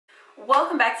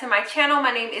Welcome back to my channel. My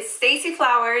name is Stacey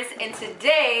Flowers, and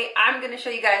today I'm going to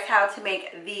show you guys how to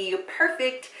make the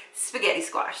perfect spaghetti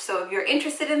squash. So if you're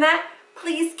interested in that,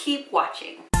 please keep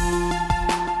watching.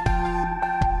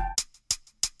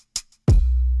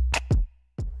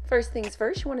 First things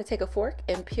first, you want to take a fork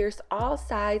and pierce all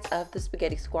sides of the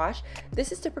spaghetti squash.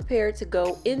 This is to prepare it to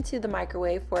go into the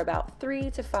microwave for about 3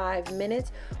 to 5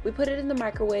 minutes. We put it in the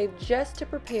microwave just to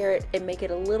prepare it and make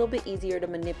it a little bit easier to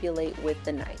manipulate with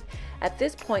the knife. At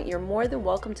this point, you're more than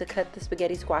welcome to cut the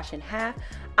spaghetti squash in half.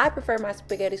 I prefer my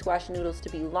spaghetti squash noodles to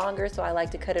be longer, so I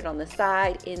like to cut it on the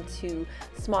side into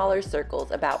smaller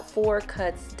circles. About 4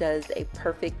 cuts does a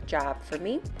perfect job for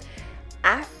me.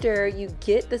 After you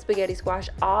get the spaghetti squash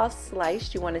all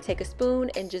sliced, you want to take a spoon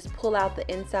and just pull out the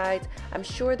insides. I'm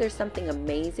sure there's something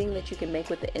amazing that you can make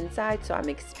with the inside, so I'm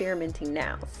experimenting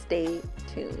now. Stay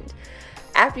tuned.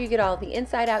 After you get all the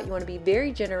inside out, you want to be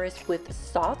very generous with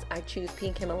salt. I choose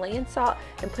pink Himalayan salt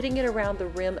and putting it around the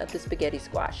rim of the spaghetti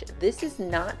squash. This is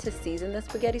not to season the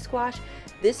spaghetti squash.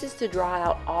 This is to draw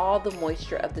out all the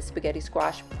moisture of the spaghetti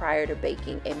squash prior to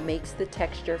baking. It makes the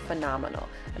texture phenomenal.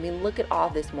 I mean, look at all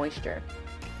this moisture.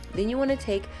 Then you want to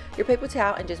take your paper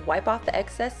towel and just wipe off the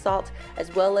excess salt,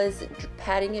 as well as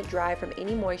patting it dry from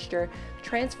any moisture.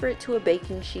 Transfer it to a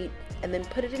baking sheet and then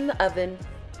put it in the oven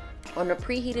on a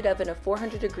preheated oven of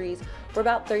 400 degrees for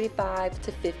about 35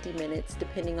 to 50 minutes,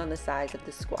 depending on the size of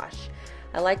the squash.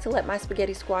 I like to let my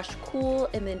spaghetti squash cool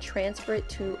and then transfer it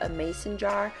to a mason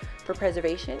jar for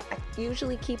preservation. I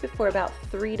usually keep it for about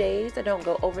 3 days. I don't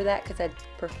go over that because I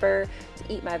prefer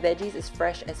to eat my veggies as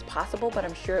fresh as possible, but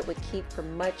I'm sure it would keep for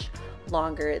much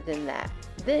longer than that.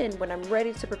 Then when I'm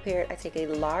ready to prepare it, I take a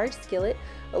large skillet,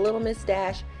 a Little Miss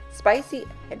dash, spicy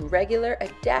and regular, a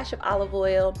dash of olive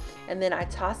oil, and then I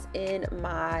toss in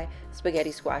my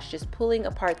spaghetti squash, just pulling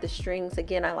apart the strings.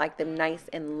 Again, I like them nice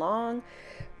and long.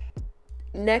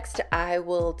 Next, I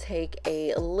will take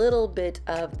a little bit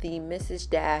of the Mrs.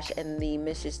 Dash and the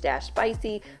Mrs. Dash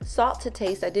spicy, salt to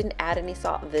taste. I didn't add any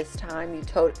salt this time. You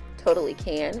totally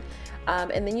can.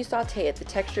 And then you saute it. The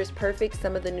texture is perfect.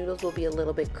 Some of the noodles will be a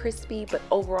little bit crispy, but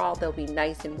overall they'll be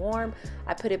nice and warm.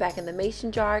 I put it back in the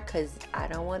mason jar because I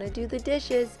don't want to do the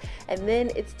dishes. And then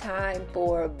it's time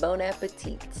for bon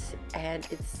appetit. And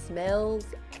it smells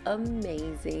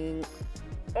amazing.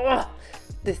 Oh,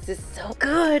 this is so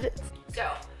good. So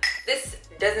this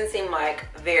doesn't seem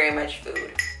like very much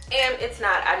food, and it's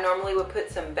not. I normally would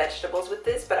put some vegetables with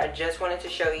this, but I just wanted to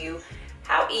show you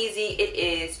how easy it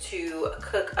is to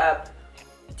cook up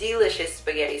delicious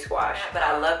spaghetti squash. But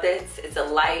I love this. It's a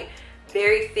light,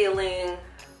 very filling,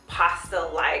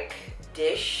 pasta-like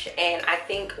dish, and I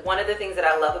think one of the things that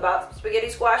I love about spaghetti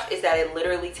squash is that it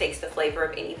literally takes the flavor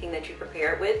of anything that you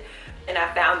prepare it with. And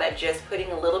I found that just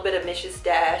putting a little bit of Mrs.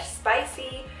 Dash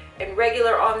spicy and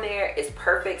regular on there is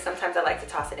perfect. Sometimes I like to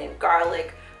toss it in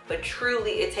garlic, but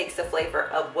truly it takes the flavor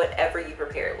of whatever you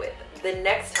prepare it with. The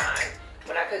next time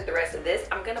when I cook the rest of this,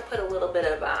 I'm gonna put a little bit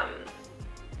of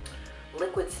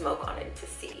liquid smoke on it to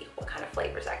see what kind of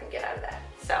flavors I can get out of that.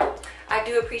 So I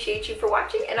do appreciate you for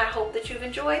watching, and I hope that you've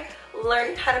enjoyed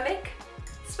learning how to make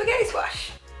spaghetti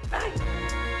squash. Bye.